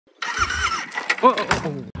Hello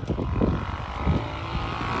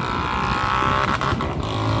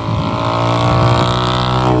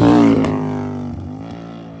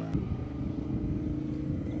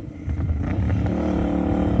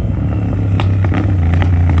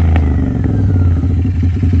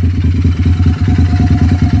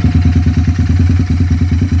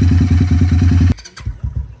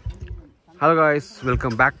guys,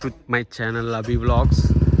 welcome back to my channel Abhi Vlogs.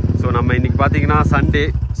 So நம்ம இன்னைக்கு பாத்தீங்கன்னா Sunday,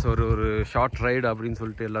 so ஒரு ஷார்ட் ரைடு அப்படின்னு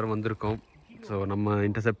சொல்லிட்டு எல்லாரும் வந்திருக்கோம். ஸோ நம்ம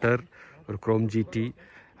இன்டர்செப்டர், ஒரு chrome GT,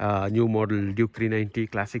 new model Duke 390,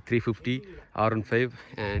 classic 350, R15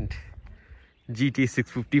 and GT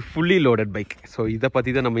 650 fully loaded bike. So இதை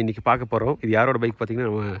பற்றி தான் நம்ம இன்றைக்கி பார்க்க போகிறோம். இது யாரோட பைக்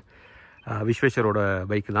பார்த்தீங்கன்னா நம்ம விஸ்வேஸ்வரோட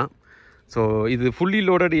பைக்கு தான். ஸோ இது ஃபுல்லி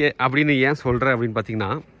லோடட் அப்படின்னு ஏன் சொல்கிறேன் அப்படின்னு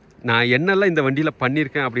பார்த்தீங்கன்னா, நான் என்னெல்லாம் இந்த வண்டியில்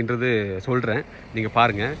பண்ணியிருக்கேன் அப்படின்றது சொல்கிறேன், நீங்கள்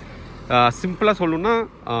பாருங்கள். சிம்பிளாக சொல்லணுன்னா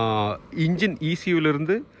இன்ஜின்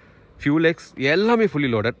ECUலேருந்து ஃபியூல் எக்ஸ் எல்லாமே ஃபுல்லி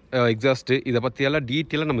லோடட், எக்ஸாஸ்ட்டு, இதை பற்றியெல்லாம்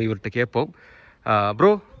டீட்டெயிலாக நம்ம இவர்கிட்ட கேட்போம். Bro,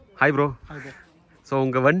 hi bro. ஸோ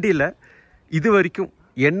உங்கள் வண்டியில் இது வரைக்கும்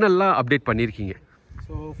என்னெல்லாம் அப்டேட் பண்ணியிருக்கீங்க?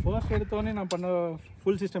 ஸோ ஃபர்ஸ்ட் எடுத்தோடனே நான் பண்ண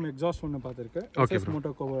ஃபுல் சிஸ்டம் எக்ஸாஸ்ட் ஒன்று பார்த்துருக்கேன். Okay,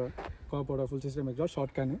 Moto கோப்போட full system exhaust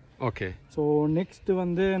short can. Okay. So next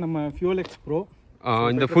வந்து நம்ம ஃபியூல் எக்ஸ் ப்ரோ.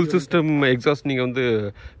 இந்த ஃபுல் சிஸ்டம் எக்ஸாஸ்ட் நீங்கள் வந்து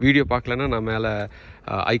வீடியோ பார்க்கலன்னா நான் மேலே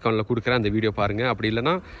ஐகானில் கொடுக்குறேன், அந்த வீடியோ பாருங்கள். அப்படி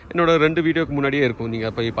இல்லைனா என்னோட 2 வீடியோக்கு முன்னாடியே இருக்கும்,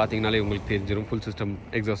 நீங்கள் போய் பார்த்தீங்கனாலே உங்களுக்கு தெரிஞ்சிடும் ஃபுல் சிஸ்டம்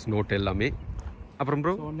எக்ஸாஸ்ட் நோட் எல்லாமே. அப்புறம்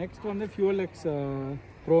ப்ரோ, ஸோ நெக்ஸ்ட் வந்து ஃபியூல் எக்ஸ்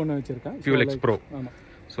ப்ரோன்னு வச்சுருக்கேன். Fuel X bro. ஆமாம்.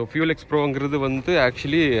 ஸோ ஃபியூல் எக்ஸ் ப்ரோங்கிறது வந்து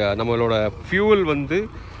ஆக்சுவலி நம்மளோட ஃபியூல் வந்து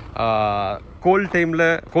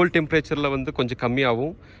கோல்ட் டெம்பரேச்சரில் வந்து கொஞ்சம்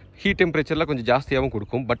கம்மியாகவும், ஹீட் டெம்பரேச்சரில் கொஞ்சம் ஜாஸ்தியாகவும்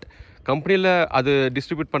கொடுக்கும். பட் கம்பெனியில் அது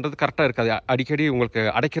டிஸ்ட்ரிபியூட் பண்ணுறது கரெக்டாக இருக்காது, அடிக்கடி உங்களுக்கு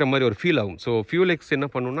அடைக்கிற மாதிரி ஒரு ஃபீல் ஆகும். ஸோ ஃபியூல் எக்ஸ் என்ன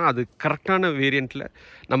பண்ணணும்னா, அது கரெக்டான வேரியண்ட்டில்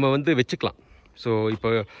நம்ம வந்து வச்சுக்கலாம். ஸோ இப்போ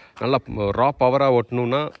நல்லா ரா பவராக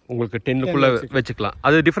ஓட்டணும்னா உங்களுக்கு 10க்குள்ளே வச்சுக்கலாம்.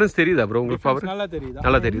 அது டிஃப்ரென்ஸ் தெரியுதா ப்ரோ உங்களுக்கு? பவர்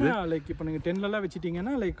நல்லா தெரியுது. லைக் இப்போ நீங்கள் 10லலாம்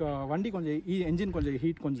வச்சுட்டிங்கன்னா லைக் வண்டி கொஞ்சம் என்ஜின் கொஞ்சம்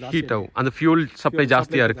ஹீட் ஆகும். அந்த ஃபியூல் சப்ளை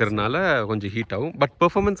ஜாஸ்தியாக இருக்கிறதுனால கொஞ்சம் ஹீட் ஆகும். But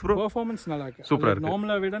performance bro? பெர்ஃபார்மன்ஸ் நல்லா இருக்கு, சூப்பராக இருக்குது.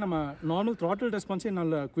 நார்மலாக விட நம்ம நார்மல் த்ராட்டில் ரெஸ்பான்ஸே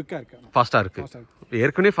நல்ல குவிக்காக இருக்குது, ஃபாஸ்ட்டாக இருக்குது.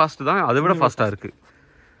 ஏற்கனவே ஃபாஸ்ட் தான், அதை விட ஃபாஸ்ட்டாக இருக்குது.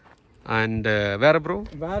 அண்ட் வேற ப்ரோ?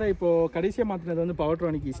 வேற இப்போ கடைசியாக மாற்றினது வந்து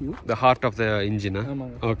பவர்ட்ரானிக் ECU, the heart of the இன்ஜினா?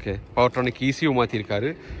 Okay, பவர்ட்ரானிக் ECU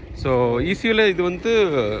மாற்றிருக்காரு. So ECUல இது வந்து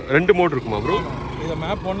 2 மோட் இருக்குமா ப்ரோ? இது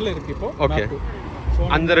மேப் 1ல இருக்கு இப்போ. ஓகே,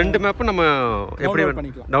 அந்த 2 மேப்பும் நம்ம எப்படி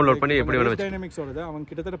டவுன்லோட் பண்ணி எப்படி வேணும் வச்சு. டைனமிக்ஸோட அவங்க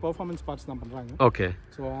கிட்டத்தட்ட பெர்ஃபார்மன்ஸ் பார்ட்ஸ் தான் பண்றாங்க. ஓகே.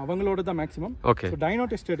 சோ அவங்களோட தான் maximum. Okay. So dino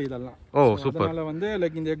tested இதெல்லாம். ஓ சூப்பர். அதனால வந்து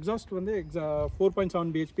லைக் இந்த எக்ஸாஸ்ட் வந்து 4.7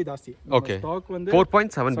 bhp ஜாஸ்தி. ஓகே. ஸ்டாக் வந்து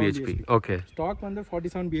 4.7 bhp. ஓகே. ஸ்டாக் வந்து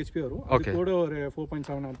 47 bhp வரும். அது கூட ஒரு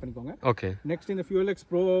 4.7 ஆட் பண்ணிக்கோங்க. ஓகே. நெக்ஸ்ட் இந்த ஃபியூல் எக்ஸ்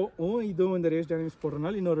ப்ரோ இதுவும் இந்த ரேஸ் டைனமிக்ஸ்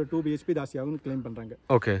போடுறனால இன்னொரு 2 bhp ஜாஸ்தி ஆகும்னு க்ளைம் பண்றாங்க.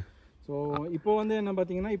 ஓகே. ஸோ இப்போ வந்து என்ன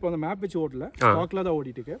பார்த்தீங்கன்னா, இப்போ அந்த மேப் வச்சு ஓட்டல, ஸ்டாக்ல தான்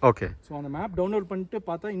ஓடிட்டு இருக்கு. ஓகே. ஸோ அந்த மேப் டவுன்லோட் பண்ணிட்டு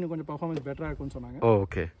பார்த்தா இன்னும் கொஞ்சம் பர்ஃபார்மன்ஸ் பெட்டரா இருக்கும்னு சொன்னாங்க.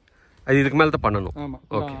 ஓகே. அது இதுக்கு மேல தான் பண்ணனும். ஆமா,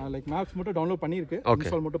 லைக் மேப்ஸ் மட்டும் டவுன்லோட் பண்ணிருக்கு,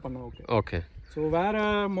 இன்ஸ்டால் மட்டும் பண்ணனும். ஓகே. ஓகே. ஸோ வேற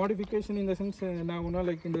மாடிஃபிகேஷன் இந்த சென்ஸ் என்ன ஆகும்னா,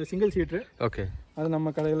 லைக் இந்த சிங்கிள் சீட்டர். ஓகே. அது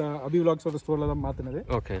நம்ம கடையில் அபி விலாக்ஸோட ஸ்டோர்ல தான் மாத்தினது.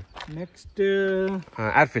 ஓகே. நெக்ஸ்ட்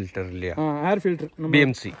ஏர் ஃபில்டர் இல்லையா? Air filter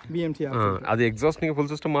BMC. அது எக்ஸாஸ்ட் நீங்க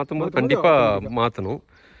ஃபுல் சிஸ்டம் மாத்தும்போது கண்டிப்பா மாத்தணும்.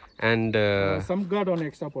 And some card one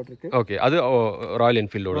extra போட்டுருக்கு. ஓகே, அது Royal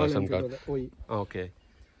என்ஃபீல்டோட some card. Okay.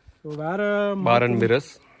 So வேற பார் அண்ட்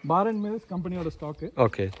மிரர்ஸ் கம்பெனியோட ஸ்டாக்.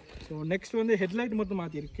 ஓகே. ஸோ நெக்ஸ்ட் வந்து ஹெட்லைட் மட்டும்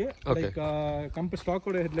மாற்றிருக்கு. லைக்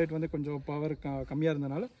ஸ்டாக்கோட ஹெட்லைட் வந்து கொஞ்சம் பவர் கம்மியாக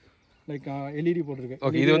இருந்தனால லைக் LED போட்டிருக்கு.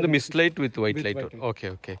 ஓகே. இது வந்து mist light with white light.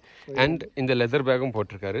 Okay. Okay. And இந்த லெதர் பேக்கும்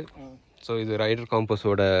போட்டிருக்காரு. ஸோ இது ரைடர்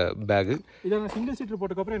காம்பஸோட பேகு. இதெல்லாம் சிங்கிள் சீட்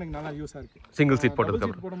போட்டதுக்கப்புறம் எனக்கு நல்லா யூஸாக இருக்குது. சிங்கிள் சீட்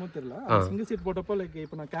போட்டதுக்கப்புறம் போடும்போது தெரியல, சிங்கிள் சீட் போட்டப்போ லைக்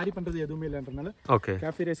இப்போ நான் கேரி பண்ணுறது எதுவுமே இல்லைன்றனால ஓகே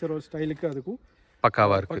கேஃபே ரேசர் ஸ்டைலுக்கு அதுக்கும்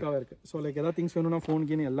பக்காவாக இருக்குது. ஸோ லைக் ஏதாவது திங்ஸ் வேணும்னா ஃபோன்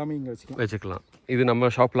கீன் எல்லாமே இங்கே வச்சுக்கலாம். இது நம்ம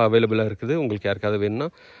ஷாப்பில் அவைலபிளாக இருக்குது. உங்களுக்கு யாருக்காவது வேணும்னா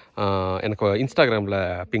எனக்கு இன்ஸ்டாகிராமில்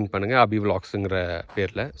பிங் பண்ணுங்கள், அபி விலாக்ஸுங்கிற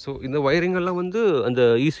பேரில். ஸோ இந்த ஒயரிங்கெல்லாம் வந்து அந்த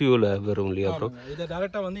ECUவில் வரும் இல்லையா ப்ரோ? இதை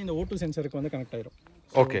டேரெக்டாக வந்து இந்த O2 சென்சருக்கு வந்து கனெக்ட் ஆயிரும்.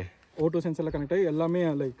 ஓகே. O2 சென்சரில் கனெக்ட் ஆகி எல்லாமே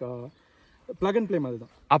லைக் பிளக் அண்ட் ப்ளே மாதிரி தான்.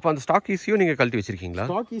 அப்போ அந்த ஸ்டாக் ECU நீங்கள் கழட்டி வச்சிருக்கீங்களா?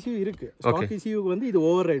 ஸ்டாக் ECU இருக்கு. ஸ்டாக் ECU வந்து இது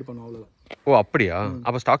ஓவர் ரைட் பண்ணும், அவ்வளோதான். ஓ அப்படியா?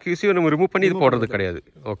 அப்போ ஸ்டாக் ECU நம்ம ரிமூவ் பண்ணி இது போடுறது கிடையாது.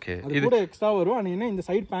 ஓகே. இது கூட எக்ஸ்ட்ரா வரும். ஆனால் இந்த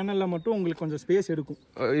சைட் பேனல்ல மட்டும் உங்களுக்கு கொஞ்சம் ஸ்பேஸ் எடுக்கும்.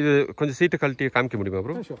 இது கொஞ்சம் சீட்டை கழட்டி காமிக்க முடியுமா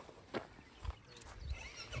ப்ரோ? ஷூர்.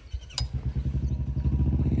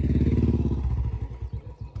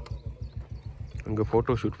 அங்கே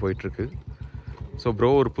ஃபோட்டோ ஷூட் போயிட்டுருக்கு. ஸோ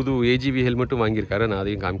ப்ரோ ஒரு புது AGV ஹெல்மெட்டும் வாங்கியிருக்காரு, நான்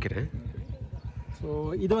அதையும் காமிக்கிறேன். ஸோ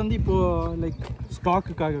இது வந்து இப்போ லைக்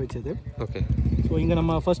ஸ்டாக்குக்காக வச்சது. ஓகே. ஸோ இங்கே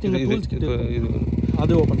நம்ம ஃபர்ஸ்ட் இந்த டூல்ஸ் கிட்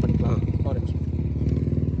அது ஓப்பன் பண்ணிக்கலாம். ஆரஞ்சு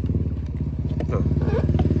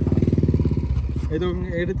இது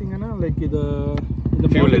எடுத்தீங்கன்னா லைக் இது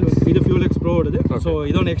Fuel இது Fuel X Pro ஓடுது. ஸோ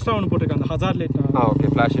இது ஒன்று எக்ஸ்ட்ரா ஒன்று போட்டிருக்கேன் அந்த hazard light. Okay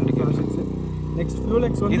flash indicator. Next Fuel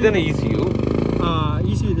X வந்து இதுதானே ECU.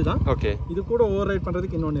 ஈஸி இதுதான். ஓகே இது கூட ஓவர் ரைட்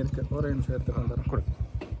பண்ணுறதுக்கு இன்னொன்று இருக்குது. ஒரு நிமிஷம் எடுத்துட்டு வந்துடுறேன்.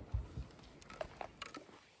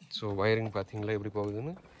 ஸோ வயரிங் பார்த்தீங்களா எப்படி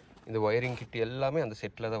போகுதுன்னு. இந்த வயரிங் கிட் எல்லாமே அந்த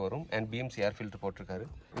செட்டில் தான் வரும். அண்ட் BMC ஏர் ஃபில்டர் போட்டிருக்காரு.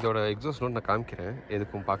 இதோட எக்ஸாஸ்ட் நோட் நான் காமிக்கிறேன்,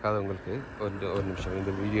 எதுக்கும் பார்க்காதவங்களுக்கு. ஒரு நிமிஷம்,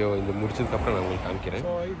 இந்த வீடியோ இந்த முடிச்சதுக்கப்புறம் நான் உங்களுக்கு காமிக்கிறேன்.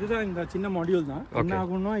 ஸோ இதுதான் இந்த சின்ன மாடியூல் தான். என்ன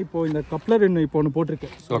ஆகும்னா இப்போ இந்த கப்ளர் இப்போ ஒன்று போட்டிருக்கு.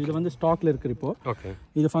 ஸோ இது வந்து ஸ்டாக்ல இருக்குது இப்போ. ஓகே,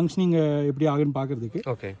 இது ஃபங்க்ஷனிங் எப்படி ஆகுன்னு பார்க்கறதுக்கு.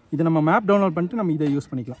 ஓகே, இது நம்ம மேப் டவுன்லோட் பண்ணிட்டு நம்ம இதை யூஸ்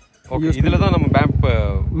பண்ணிக்கலாம். ஓகே. இதில் தான் நம்ம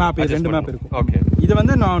மேப் 2 மேப் இருக்கும். ஓகே, இது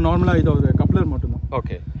வந்து நான் நார்மலாக இது ஒரு கப்ளர் மட்டும்தான்.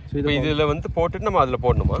 ஓகே. இப்போ இதில் வந்து போட்டுட்டு நம்ம அதில்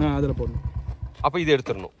போடணுமா? அதில் போடணும். அப்போ இது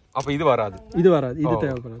எடுத்துடணும். அப்போ இது வராது. இது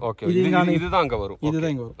தேவைப்படாது. ஓகே, இதுதான் அங்கே வரும்.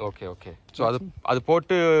 இதுதான் இங்கே வரும். Okay, okay. ஸோ அது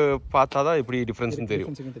போட்டு பார்த்தா தான் இப்படி டிஃப்ரென்ஸ்னு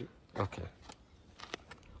தெரியும். ஓகே.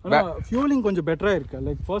 ஆனால் ஃபியூலிங் கொஞ்சம் பெட்டராக இருக்குது.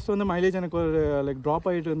 லைக் ஃபர்ஸ்ட் வந்து மைலேஜ் எனக்கு ஒரு லைக் ட்ராப்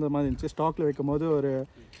ஆகிட்டு இருந்த மாதிரி இருந்துச்சு. ஸ்டாக்கில் வைக்கும் போது ஒரு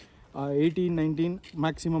 18, 19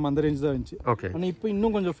 மேக்ஸிமம் அந்த ரேஞ்ச் தான் இருந்துச்சு. ஓகே. ஆனால் இப்போ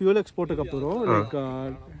இன்னும் கொஞ்சம் Fuel X போட்டதுக்கு அப்புறம் like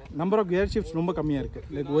number of gear shifts ரொம்ப கம்மியாக இருக்குது.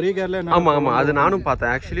 லைக் ஒரே கியரில். ஆமாம், அது நானும்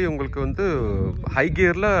பார்த்தேன். ஆக்சுவலி உங்களுக்கு வந்து ஹை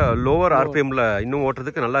கியரில் லோவர் RPMல இன்னும்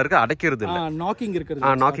ஓட்டுறதுக்கு நல்லா இருக்குது. அடைக்கிறது இல்லை, நாக்கிங் இருக்கிறது.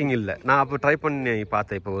 நாக்கிங் இல்லை. நான் அப்போ ட்ரை பண்ணி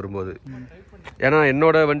பார்த்தேன் இப்போ வரும்போது. ஏன்னா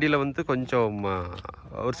என்னோட வண்டியில் வந்து கொஞ்சம்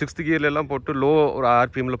ஒரு 6th கியர்லாம் போட்டு லோ ஒரு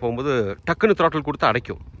RPMல போகும்போது டக்குன்னு த்ராட்டில் கொடுத்து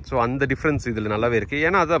அடைக்கும். ஸோ அந்த டிஃப்ரென்ஸ் இதில் நல்லாவே இருக்குது.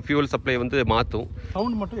 ஏன்னா அதான் ஃபியூல் சப்ளை வந்து மாற்றும்.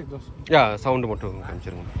 சவுண்ட் மட்டும் எக்ஸாஸ்ட். சவுண்டு மட்டும்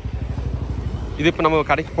காமிச்சிருங்க. இது இப்போ நம்ம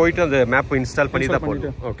கடைக்கு போயிட்டு அந்த மேப் இன்ஸ்டால் பண்ணி தான்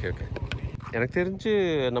போட்டோம். Okay, okay. எனக்கு தெரிஞ்சு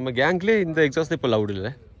நம்ம கேங்லேயே இந்த எக்ஸாஸ்ட் இப்போ லவுட்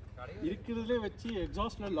இல்லை. இருக்கிறதுலே வச்சு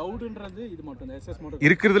எக்ஸாஸ்ட்ல லவுட்ன்றது இது மட்டும் தான். SS மட்டும்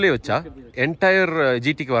இருக்கிறதுலே வச்சா என்டையர்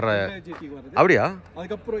GTக்கு வர. GTக்கு வருது. அப்படியா?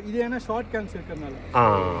 அதுக்கப்புறம் இது என்ன ஷார்ட் கேன்ஸ் இருக்கிறதுனால.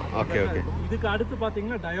 Okay, okay. இதுக்கு அடுத்து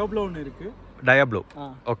பாத்தீங்கன்னா டயாப்ளோ ஒன்று இருக்கு. டயாப்ளோ.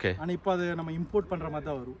 ஓகே. ஆனா இப்போ அது நம்ம இம்போர்ட் பண்ற மாதிரி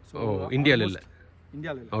தான் வரும். இந்தியாவில் இல்லை.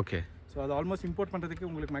 இந்தியாவில் இல்லை. ஓகே. ஸோ அது ஆல்மோஸ்ட் இம்போர்ட் பண்ணுறதுக்கு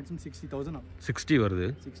உங்களுக்கு மேக்ஸிமம் 60,000 ஆகும். 60 வருது.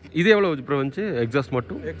 இது எவ்வளோ இப்போ வந்துச்சு? எக்ஸாஸ்ட்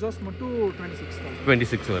மட்டும்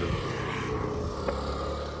 26 வருது.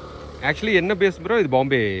 ஆக்சுவலி என்ன பேஸ் ப்ரோ? இது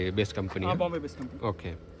Bombay based company. Bombay based company.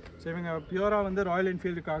 Okay. So இவங்க பியூராக வந்து ராயல்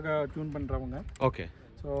என்ஃபீல்டுக்காக டியூன் பண்ணுறவங்க. ஓகே.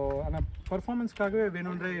 ஸோ ஆனால் பர்ஃபார்மன்ஸ்க்காகவே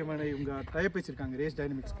வேணுன்றே இவங்க டைப் வச்சிருக்காங்க ரேஸ்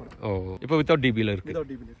டைனமிக்ஸ் கூட. இப்போ வித்தவுட் டிபியில் இருக்குது.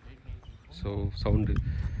 வித்தவுட் டிபியில். ஸோ சவுண்டு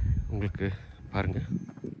உங்களுக்கு பாருங்கள்.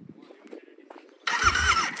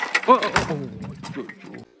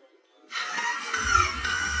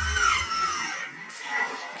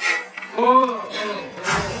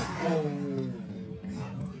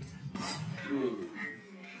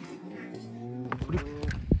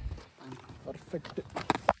 பர்ஃபெக்ட்.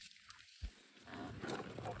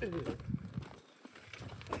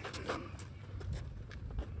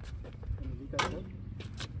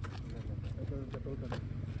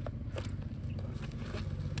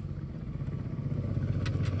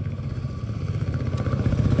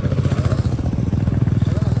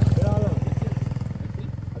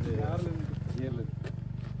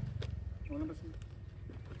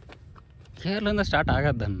 கேர்லேருந்து ஸ்டார்ட்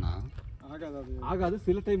ஆகாதுண்ணா. ஆகாது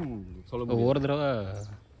சில டைம் சொல்ல ஒரு தடவை.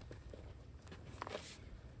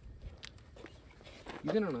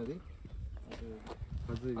 இது என்னண்ணா அது?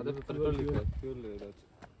 அது பெட்ரோல் ஃபியூல் ஏதாச்சும்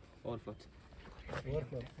ஓவர்ஃப்ளோ.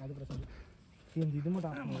 அது பிரச்சனை இல்லை. இது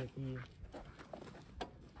மட்டும் ஆஃப் பண்ணி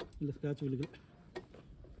இல்லை ஸ்க்ராட்ச் விழுகு.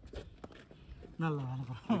 நல்லா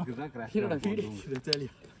இதுதான் கிராஷ்.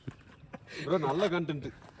 ப்ரோ நல்ல கண்டென்ட்.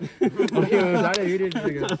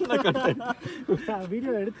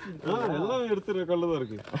 வீடியோ எடுத்து எல்லாம் எடுத்து கொள்ள தான்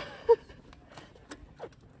இருக்கு.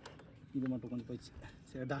 இது மட்டும் கொஞ்சம் போயிடுச்சு.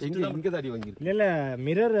 இங்கே தாடி வாங்கிருக்கு. இல்லை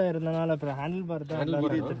மிரர் இருந்தனால அப்புறம் ஹேண்டில் பார் தான்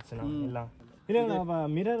எடுத்துருச்சுண்ணா எல்லாம். இல்லை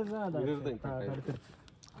மிரர் தான் எடுத்துருச்சு.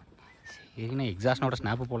 சரிண்ணா எக்ஸாஸ்டோட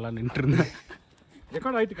ஸ்னாப்பு போடலான்னு நின்றுட்டு இருந்தேன்.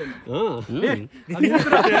 ரெக்கார்ட் ஆயிட்டு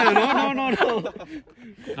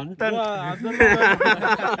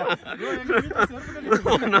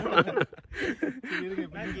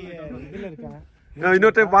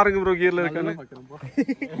இன்னொரு டைம் பாருங்க ப்ரோ கியர்ல இருக்கானு.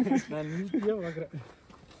 நான் நீட்டியா பார்க்குறேன்.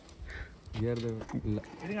 கியர் இல்ல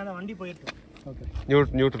இதுங்க அந்த வண்டி போயிருக்கு. ஓகே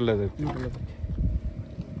நியூட்ரல் அது.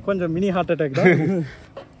 கொஞ்சம் மினி ஹார்ட் அட்டாக் தான்.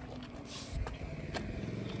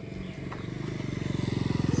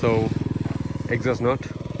 So exhaust note.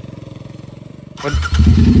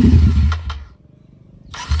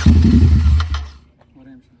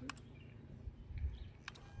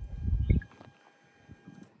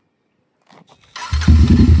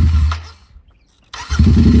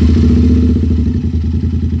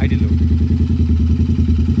 Ideal load.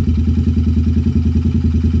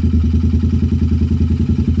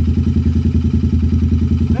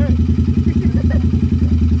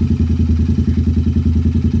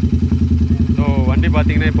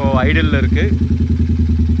 பார்த்தீங்கன்னா இப்போ ஐடியலில் இருக்குது.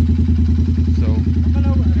 ஸோ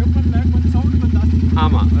கொஞ்சம் சவுண்ட் கொஞ்சம் ஜாஸ்தி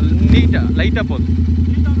ஆமாம், நீட்டாக லைட்டாக போதும்.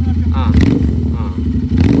 ஆ ஆ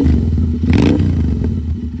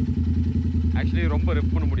ஆக்சுவலி ரொம்ப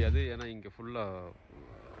ரெப் பண்ண முடியாது, ஏன்னா இங்கே ஃபுல்லாக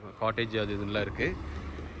காட்டேஜ் அது இதெல்லாம் இருக்குது.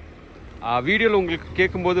 வீடியோவில் உங்களுக்கு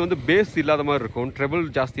கேட்கும்போது வந்து பேஸ் இல்லாத மாதிரி இருக்கும், ட்ரெபிள்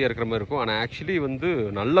ஜாஸ்தியாக இருக்கிற மாதிரி இருக்கும். ஆனால் ஆக்சுவலி வந்து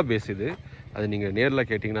நல்ல பேஸ் இது. அது நீங்கள் நேரில்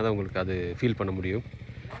கேட்டிங்கன்னா தான் உங்களுக்கு அது ஃபீல் பண்ண முடியும்.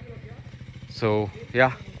 ஸோ யா,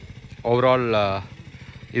 ஓவரால்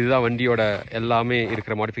இதுதான் வண்டியோட எல்லாமே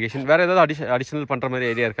இருக்கிற மாடிஃபிகேஷன். வேறு ஏதாவது அடிஷனல் பண்ணுற மாதிரி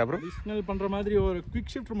ஐடியா இருக்கா ப்ரோ? அடிஷனல் பண்ணுற மாதிரி ஒரு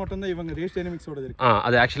குவிக் ஷிஃப்ட் மட்டும் தான் இவங்க ரேஸ் டைனமிக்ஸோட இருக்கு.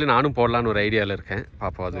 அது ஆக்சுவலி நானும் போடலான்னு ஒரு ஐடியாவில் இருக்கேன்.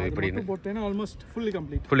 பாப்போம் அது எப்படின்னு. போட்டேன்னா almost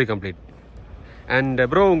fully complete. And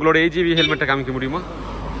bro, உங்களோட ஏஜிவி ஹெல்மெட்டை காமிக்க முடியுமா?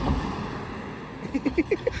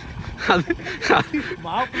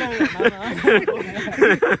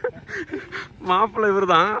 மாப்பிள்ளை இவர்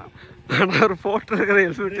தான், ஆனால் ஒரு போட்டோ இருக்கிற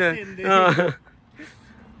ஹெல்மெட்டு.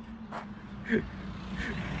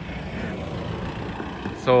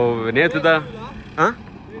 ஸோ நேற்று தான்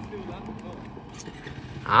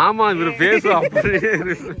ஆமாம் இவர் பேசும் அப்படியே.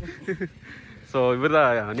 ஸோ இவர்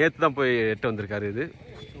தான் நேற்று தான் போய் எட்டு வந்திருக்காரு. இது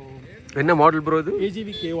என்ன மாடல் ப்ரோ? இது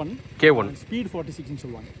ஏஜிவி K1 ஸ்பீட் 46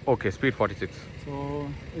 சொல்லுவாங்க. Okay, speed 46. ஸோ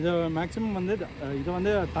இது மேக்ஸிமம் வந்து இது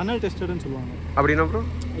வந்து டனல் டெஸ்டர்னு சொல்லுவாங்க. அப்படின்னா ப்ரோ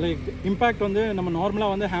லைக் இம்பாக்ட் வந்து நம்ம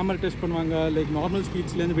நார்மலாக வந்து ஹேமர் டெஸ்ட் பண்ணுவாங்க, லைக் நார்மல்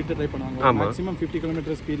ஸ்பீட்ஸ்லேருந்து விட்டு ட்ரை பண்ணுவாங்க. மேக்ஸிமம் 50 km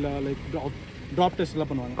ஸ்பீடில் லைக் ட்ராப்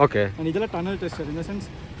டெஸ்ட்லாம் பண்ணுவாங்க. ஓகே. அண்ட் இதெல்லாம் டனல் டெஸ்டர், இந்த சென்ஸ்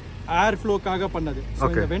ஏர் ஃப்ளோக்காக பண்ணது.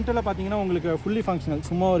 ஸோ இந்த வென்டில் பார்த்தீங்கன்னா உங்களுக்கு ஃபுல்லி ஃபங்க்ஷனல்,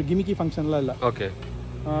 சும்மா ஒரு கிமிக்கி ஃபங்க்ஷன்லாம் இல்லை. ஓகே.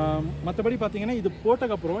 மற்றபடி பார்த்தீங்கன்னா இது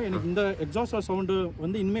போட்டதுக்கப்புறம் எனக்கு இந்த எக்ஸாஸ்டர் சவுண்டு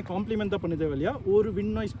வந்து இனிமேல் காம்ப்ளிமெண்ட் தான் பண்ணுதே இல்லையா, ஒரு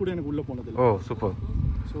வின் நாய்ஸ் கூட எனக்கு உள்ளே போனது. ஓ சூப்பர்.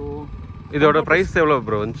 ஸோ இதோட ப்ரைஸ் எவ்வளோ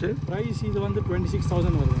ப்ரோ வந்துச்சு? ப்ரைஸ் இது வந்து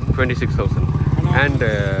 26,000 வருது. 26,000. அண்ட்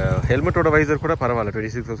ஹெல்மெட்டோட வைசர் கூட பரவாயில்ல,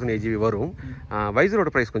 26,000 ஏஜிவி வரும். வைசரோட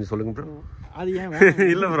ப்ரைஸ் கொஞ்சம் சொல்லுங்க ப்ரோ. அது ஏன்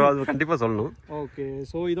இல்லை ப்ரோ, அது கண்டிப்பாக சொல்லணும். ஓகே.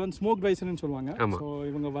 ஸோ இது வந்து ஸ்மோக் வைசர்னு சொல்லுவாங்க. ஸோ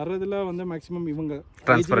இவங்க வர்றதுல வந்து மேக்ஸிமம் இவங்க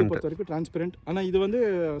டிரான்ஸ்பரண்ட் பொறுத்த வரைக்கும் டிரான்ஸ்பரண்ட். ஆனால் இது வந்து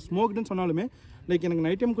ஸ்மோக்டுன்னு சொன்னாலுமே லைக் எனக்கு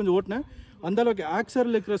நைட் டைம் கொஞ்சம் ஓட்டினேன், அந்த அளவுக்கு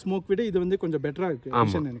ஆக்சரில் இருக்கிற ஸ்மோக் விட இது வந்து கொஞ்சம் பெட்டராக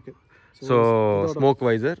இருக்குது எனக்கு. ஸோ ஸ்மோக்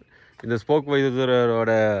வைசர், இந்த ஸ்மோக்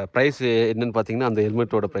வைசரோட ப்ரைஸ் என்னன்னு பார்த்தீங்கன்னா அந்த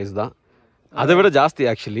ஹெல்மெட்டோட ப்ரைஸ் தான், அதை விட ஜாஸ்தி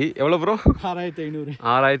ஆக்சுவலி. எவ்வளோ ப்ரோ? 6,500.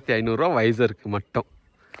 6,500 வைசருக்கு மட்டும்.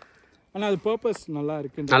 ஆனால் அது பர்பஸ் நல்லா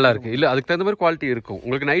இருக்குது. இல்லை, அதுக்கு தகுந்த மாதிரி குவாலிட்டி இருக்கும்.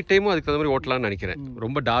 உங்களுக்கு நைட் டைமும் அதுக்கு தகுந்த மாதிரி ஓட்டலாம்னு நினைக்கிறேன்.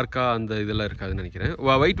 ரொம்ப டார்க்காக அந்த இதெல்லாம் இருக்காதுன்னு நினைக்கிறேன்.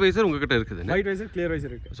 ஒயிட் வைசர் உங்ககிட்ட இருக்குது? ஒயிட் வைசர், கிளியர்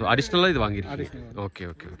வைசர் இருக்குது. ஸோ அடிஷ்னலாக இது வாங்கியிருக்கீங்க. ஓகே.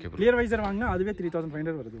 கிளியர் வைசர் வாங்கினா அதுவே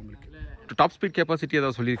 3,500 வருது உங்களுக்கு. டாப் ஸ்பீட் கெப்பாசிட்டி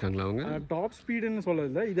ஏதாவது சொல்லியிருக்காங்களா அவங்க? டாப் ஸ்பீடுன்னு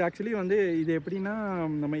சொல்லல. இது ஆக்சுவலி வந்து இது எப்படின்னா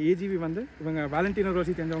நம்ம ஏஜிவி வந்து இவங்க வேலண்டினோ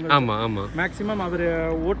ரோசி தெரிஞ்சவங்க. ஆமாம். மேக்ஸிமம் அவர்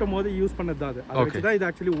ஓட்டும் போது யூஸ் பண்ணது தான். அதை வச்சு தான் இது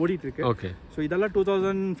ஆக்சுவலி ஓடிட்டு இருக்கு. ஓகே. ஸோ இதெல்லாம்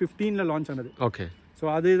 2015 லான்ச் ஆனது. ஓகே. ஸோ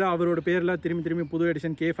அதுதான் அவரோட பேரில் திரும்பி புது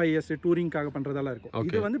எடிஷன் K5S டூரிங்காக பண்ணுறதெல்லாம் இருக்கும்.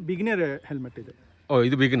 இது வந்து பிகினர் ஹெல்மெட். இது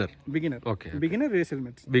இது beginner. Okay. Beginner race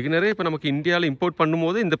helmets. பிகினரே இப்போ நமக்கு இந்தியாவில் இம்போர்ட்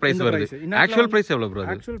பண்ணும்போது இந்த பிரைஸ் வருது. ஆக்சுவல் பிரைஸ் எவ்வளோ ப்ரோ?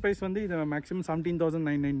 ஆக்சுவல் பிரைஸ் வந்து இது மேக்ஸிமம்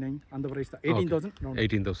 17,999 அந்த பிரைஸ் தான்.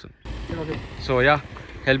 18,000. Okay. So yeah,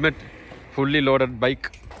 helmet fully loaded bike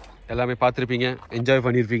எல்லாமே பார்த்துருப்பீங்க, என்ஜாய்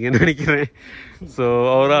பண்ணியிருப்பீங்கன்னு நினைக்கிறேன். ஸோ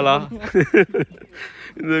ஓவராலாக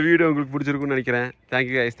இந்த வீடியோ உங்களுக்கு பிடிச்சிருக்குன்னு நினைக்கிறேன்.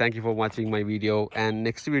 தேங்க்யூ கைஸ், தேங்க்யூ ஃபார் வாட்சிங் my video. And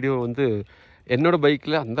next video வந்து என்னோட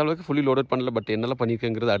பைக்கில் அந்த அளவுக்கு ஃபுல்லி லோடட் பண்ணல, பட் என்னெல்லாம்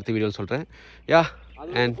பண்ணியிருக்கேங்கிறது அடுத்த வீடியோவில் சொல்கிறேன். யா,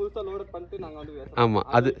 அண்ட் ஆமாம்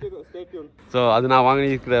அது ஸோ அது நான்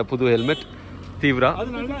வாங்கியிருக்கிற புது ஹெல்மெட் தீவிரா.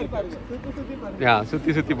 யா,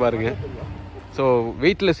 சுற்றி பாருங்கள். ஸோ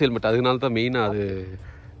வெயிட்லெஸ் ஹெல்மெட், அதனால தான் மெயினாக அது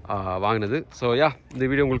வாங்கினது. ஸோ யா, இந்த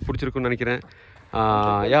வீடியோ உங்களுக்கு பிடிச்சிருக்குன்னு நினைக்கிறேன்.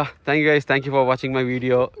 யா, தேங்க்யூ கைஸ், தேங்க்யூ ஃபார் வாட்சிங் my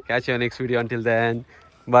video. Catch you next video. Until then,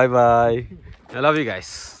 by. I love you guys.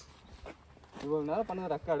 இவ்வளோ நேரம் பண்ண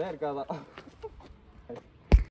ரெக்கார்டே இருக்காதான்.